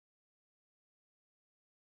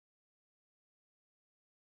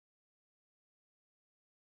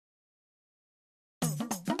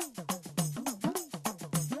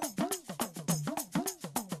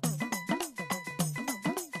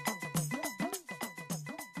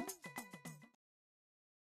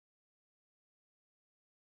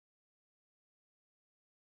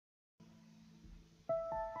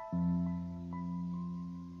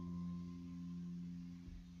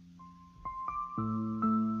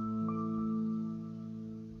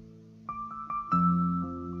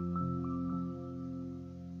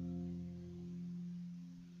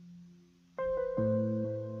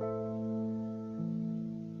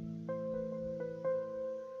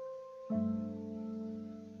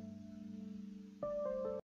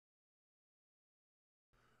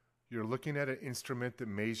You're looking at an instrument that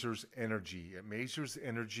measures energy. It measures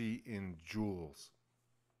energy in joules.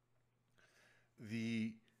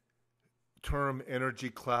 The term energy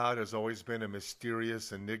cloud has always been a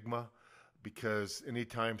mysterious enigma because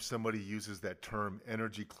anytime somebody uses that term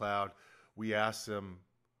energy cloud, we ask them,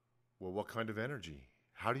 well, what kind of energy?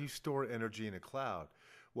 How do you store energy in a cloud?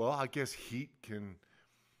 Well, I guess heat can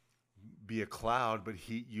be a cloud, but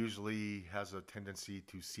heat usually has a tendency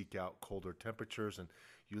to seek out colder temperatures, and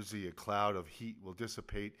usually a cloud of heat will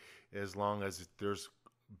dissipate as long as there's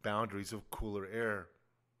boundaries of cooler air.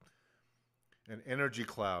 An energy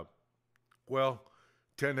cloud. Well,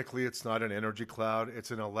 technically it's not an energy cloud,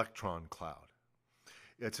 it's an electron cloud.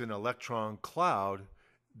 It's an electron cloud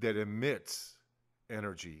that emits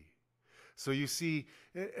energy. So you see,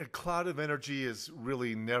 a cloud of energy is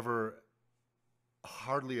really never,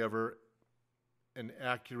 hardly ever, an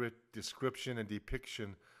accurate description and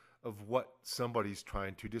depiction of what somebody's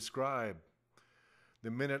trying to describe.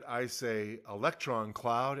 The minute I say electron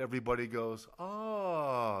cloud, everybody goes,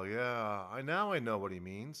 oh, yeah, now I know what he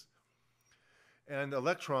means. And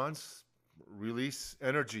electrons release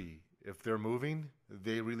energy. If they're moving,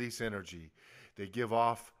 they release energy. They give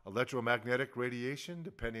off electromagnetic radiation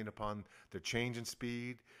depending upon the change in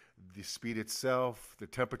speed, the speed itself, the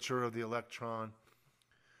temperature of the electron,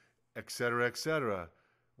 etc., etc.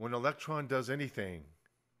 When an electron does anything,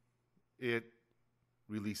 it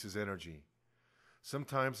releases energy.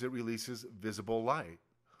 Sometimes it releases visible light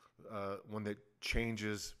when it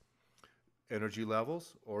changes energy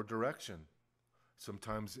levels or direction.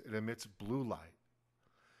 Sometimes it emits blue light.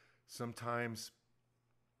 Sometimes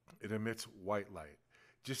it emits white light,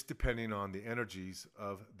 just depending on the energies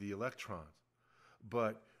of the electrons.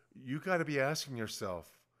 But you got to be asking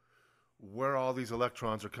yourself where all these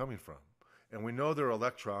electrons are coming from. And we know they're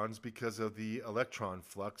electrons because of the electron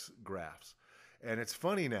flux graphs. And it's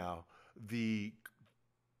funny now, the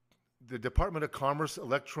Department of Commerce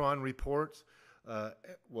electron reports,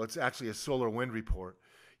 well, it's actually a solar wind report,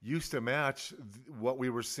 used to match what we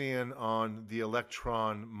were seeing on the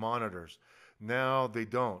electron monitors. Now they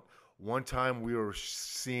don't. One time we were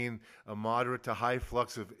seeing a moderate to high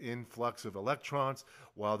influx of electrons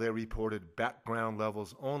while they reported background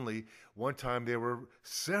levels only. One time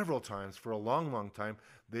several times for a long, long time,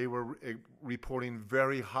 they were reporting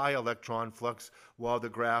very high electron flux while the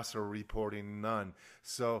graphs are reporting none.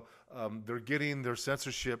 So they're getting their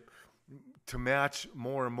censorship to match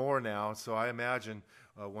more and more now. So I imagine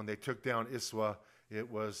when they took down ISWA, it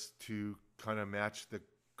was to kind of match the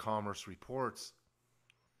commerce reports.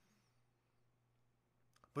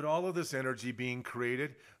 But all of this energy being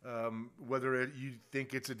created, whether you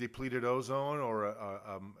think it's a depleted ozone or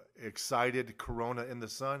a excited corona in the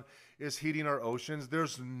sun, is heating our oceans.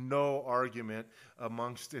 There's no argument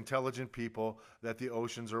amongst intelligent people that the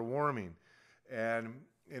oceans are warming. And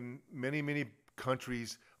in many, many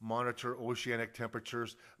countries monitor oceanic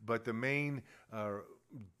temperatures, but the main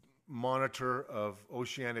monitor of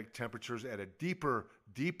oceanic temperatures at a deeper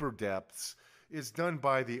depths is done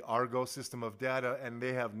by the ARGO system of data, and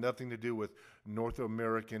they have nothing to do with North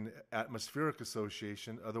American Atmospheric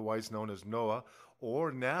Association, otherwise known as NOAA,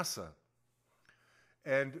 or NASA.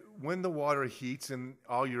 And when the water heats and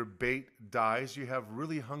all your bait dies, you have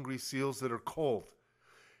really hungry seals that are cold.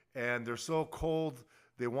 And they're so cold,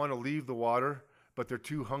 they want to leave the water, but they're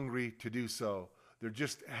too hungry to do so.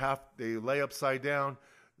 They lay upside down,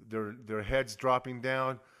 their heads dropping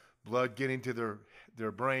down, blood getting to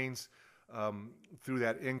their brains, through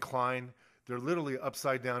that incline. They're literally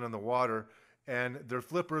upside down in the water, and their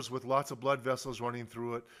flippers with lots of blood vessels running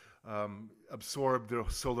through it absorb the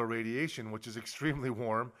solar radiation, which is extremely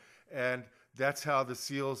warm, and that's how the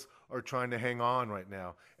seals are trying to hang on right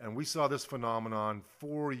now. And we saw this phenomenon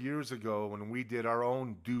 4 years ago when we did our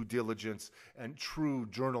own due diligence and true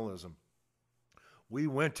journalism. We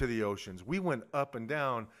went to the oceans. We went up and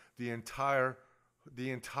down the entire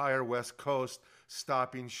West Coast,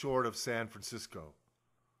 stopping short of San Francisco.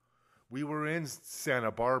 We were in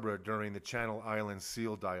Santa Barbara during the Channel Islands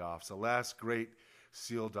seal die-offs, the last great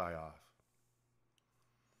seal die-off.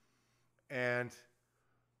 And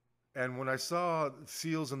when I saw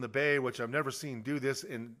seals in the bay, which I've never seen do this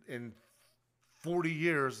in 40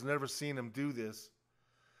 years, never seen them do this,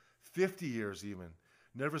 50 years even,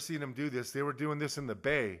 never seen them do this. They were doing this in the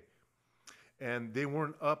bay. And they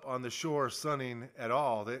weren't up on the shore sunning at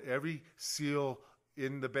all. Every seal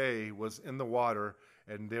in the bay was in the water,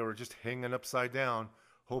 and they were just hanging upside down,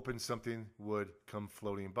 hoping something would come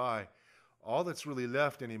floating by. All that's really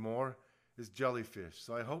left anymore is jellyfish.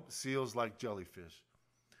 So I hope seals like jellyfish.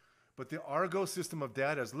 But the ARGO system of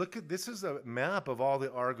data this is a map of all the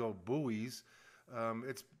ARGO buoys.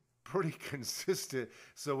 It's pretty consistent.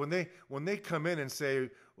 So when they come in and say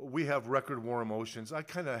we have record warm oceans, I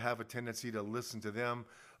kind of have a tendency to listen to them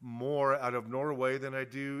more out of Norway than I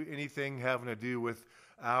do anything having to do with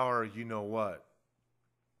our, you know what,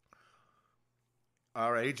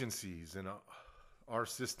 our agencies and our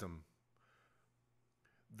system.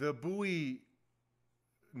 The buoy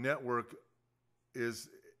network is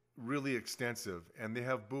really extensive, and they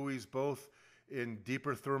have buoys both in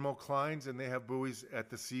deeper thermoclines and they have buoys at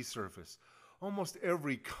the sea surface. Almost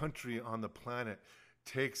every country on the planet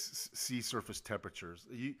takes sea surface temperatures.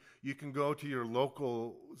 You can go to your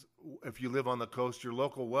local, if you live on the coast, your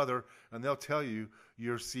local weather, and they'll tell you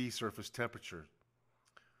your sea surface temperature.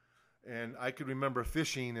 And I could remember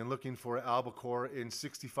fishing and looking for albacore in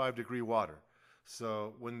 65-degree water.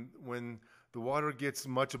 So when the water gets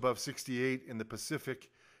much above 68 in the Pacific,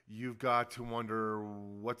 you've got to wonder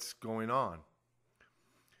what's going on.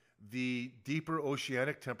 The deeper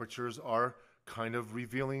oceanic temperatures are kind of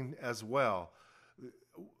revealing as well.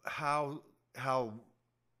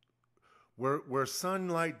 Where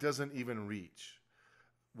sunlight doesn't even reach,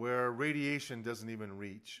 where radiation doesn't even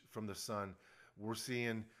reach from the sun, we're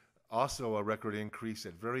seeing also a record increase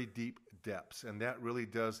at very deep depths, and that really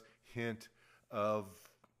does hint of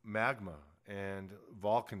magma and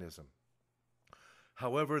volcanism.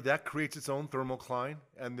 However, that creates its own thermocline,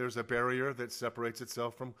 and there's a barrier that separates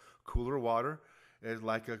itself from cooler water,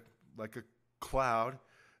 like a cloud.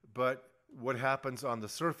 But what happens on the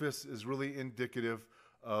surface is really indicative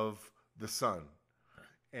of the sun.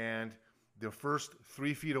 And the first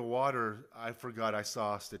 3 feet of water, I forgot I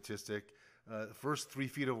saw a statistic, the first 3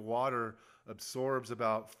 feet of water absorbs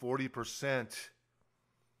about 40%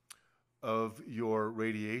 of your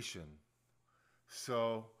radiation.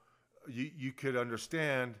 So you could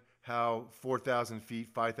understand how 4,000 feet,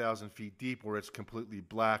 5,000 feet deep, where it's completely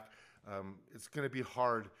black, it's going to be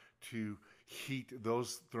hard to heat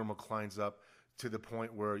those thermoclines up to the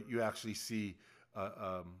point where you actually see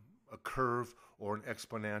a curve or an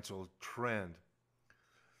exponential trend.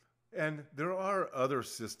 And there are other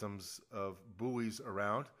systems of buoys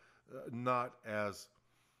around, not as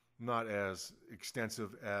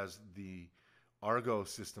extensive as the Argo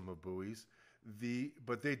system of buoys.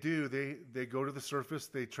 But they go to the surface,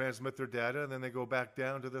 they transmit their data, and then they go back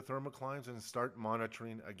down to the thermoclines and start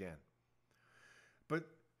monitoring again. But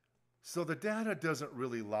so the data doesn't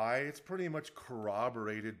really lie. It's pretty much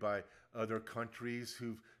corroborated by other countries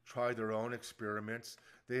who've tried their own experiments.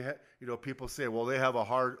 People say, well, they have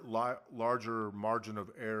a larger margin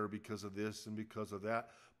of error because of this and because of that.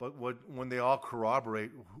 But when they all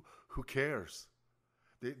corroborate, who cares?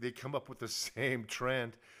 They come up with the same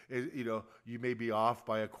trend. You may be off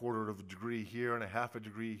by 1/4 of a degree here and 1/2 a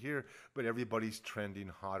degree here, but everybody's trending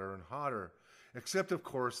hotter and hotter. Except, of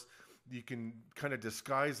course, you can kind of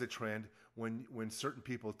disguise the trend when certain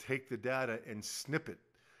people take the data and snip it.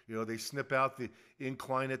 They snip out the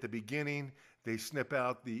incline at the beginning, they snip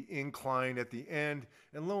out the incline at the end,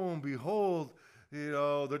 and lo and behold,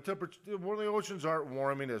 the temperature, well, the oceans aren't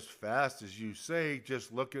warming as fast as you say.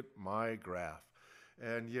 Just look at my graph.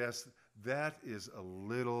 And yes, that is a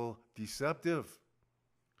little deceptive,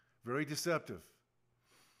 very deceptive.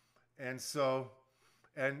 And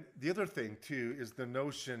the other thing too is the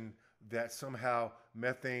notion that somehow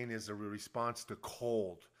methane is a response to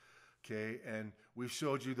cold. Okay, and we've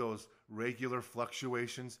showed you those regular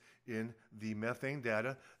fluctuations in the methane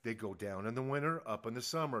data. They go down in the winter, up in the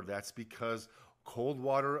summer. That's because cold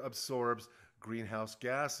water absorbs greenhouse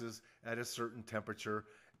gases at a certain temperature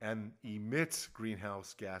and emits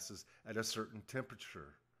greenhouse gases at a certain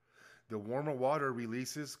temperature. The warmer water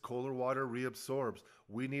releases, colder water reabsorbs.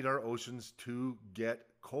 We need our oceans to get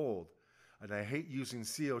cold. And I hate using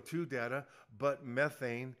CO2 data, but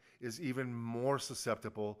methane is even more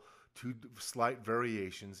susceptible to slight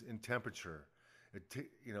variations in temperature.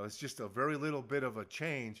 It's just a very little bit of a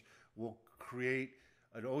change will create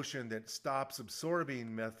an ocean that stops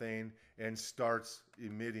absorbing methane and starts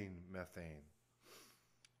emitting methane.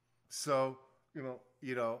 So,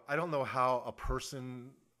 I don't know how a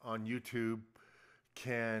person on YouTube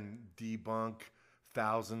can debunk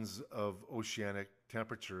thousands of oceanic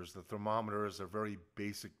temperatures. The thermometer is a very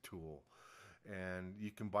basic tool, and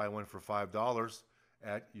you can buy one for $5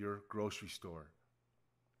 at your grocery store.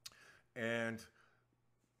 And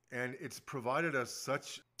it's provided us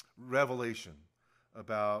such revelation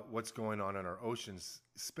about what's going on in our oceans,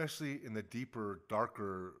 especially in the deeper,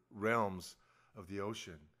 darker realms of the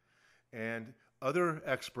ocean. And other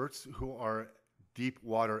experts who are deep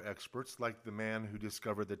water experts, like the man who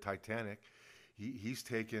discovered the Titanic, he's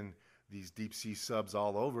taken these deep sea subs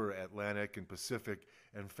all over Atlantic and Pacific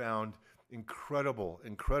and found incredible,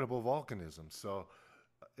 incredible volcanism. So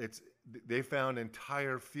it's they found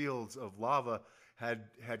entire fields of lava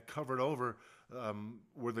had covered over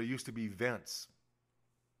where there used to be vents,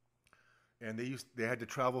 and they had to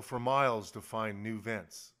travel for miles to find new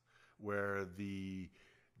vents where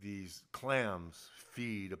these clams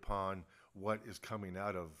feed upon what is coming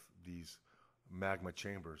out of these magma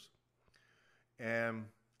chambers. And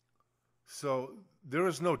so there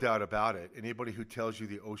is no doubt about it. Anybody who tells you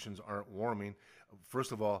the oceans aren't warming,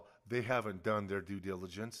 first of all, they haven't done their due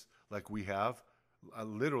diligence like we have.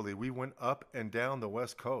 Literally, we went up and down the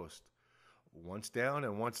West Coast. Once down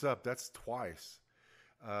and once up. That's twice.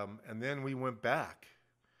 And then we went back.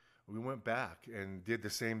 We went back and did the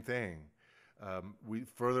same thing.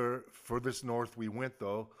 Furthest north we went,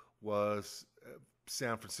 though, was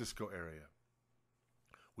San Francisco area.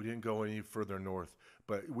 We didn't go any further north,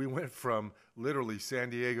 but we went from literally San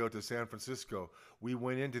Diego to San Francisco. We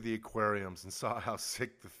went into the aquariums and saw how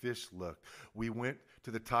sick the fish looked. We went to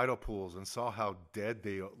the tidal pools and saw how dead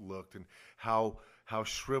they looked, and how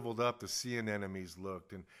shriveled up the sea anemones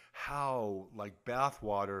looked, and how like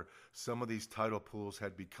bathwater some of these tidal pools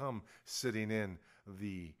had become sitting in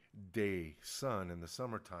the day sun in the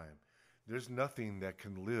summertime. There's nothing that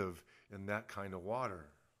can live in that kind of water.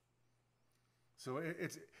 So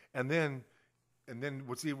it's and then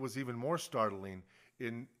what was even more startling,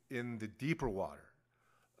 in the deeper water,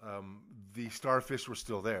 the starfish were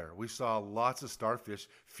still there. We saw lots of starfish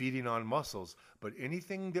feeding on mussels, but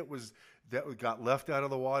anything that got left out of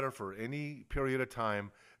the water for any period of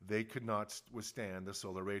time, they could not withstand the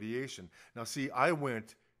solar radiation. Now, see, I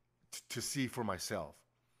went to see for myself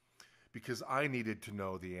because I needed to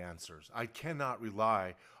know the answers. I cannot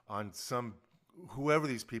rely on whoever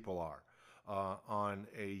these people are on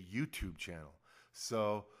a YouTube channel.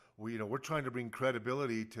 So we're trying to bring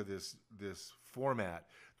credibility to this format,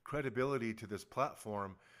 credibility to this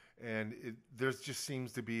platform, and there just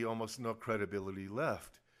seems to be almost no credibility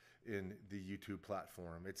left in the YouTube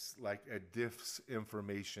platform. It's like a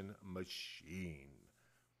disinformation machine.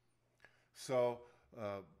 So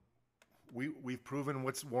we've proven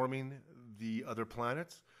what's warming the other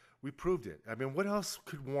planets. We proved it. I mean, what else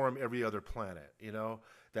could warm every other planet?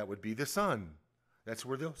 That would be the sun. That's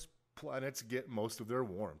where those planets get most of their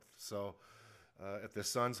warmth. So if the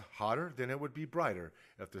sun's hotter, then it would be brighter.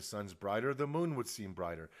 If the sun's brighter, the moon would seem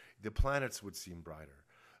brighter. The planets would seem brighter.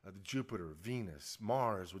 Jupiter, Venus,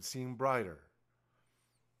 Mars would seem brighter.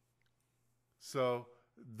 So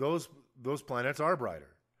those planets are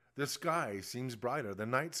brighter. The sky seems brighter. The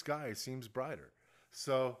night sky seems brighter.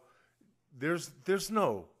 So there's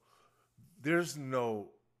no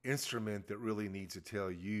instrument that really needs to tell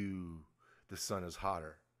you the sun is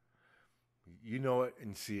hotter. You know it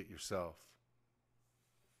and see it yourself.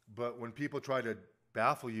 But when people try to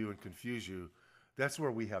baffle you and confuse you, that's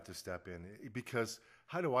where we have to step in. Because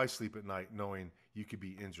how do I sleep at night knowing you could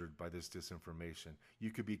be injured by this disinformation? You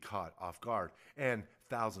could be caught off guard. And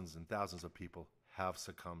thousands of people have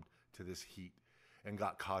succumbed to this heat and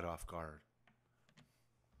got caught off guard.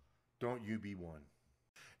 Don't you be one.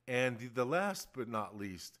 And the last but not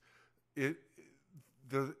least,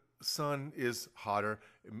 the sun is hotter,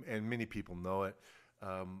 and many people know it.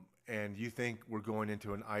 And you think we're going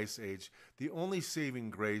into an ice age. The only saving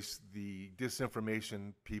grace, the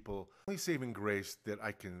disinformation people, only saving grace that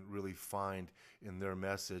I can really find in their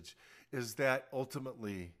message is that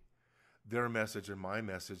ultimately their message and my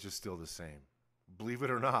message is still the same. Believe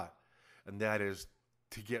it or not. And that is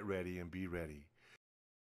to get ready and be ready.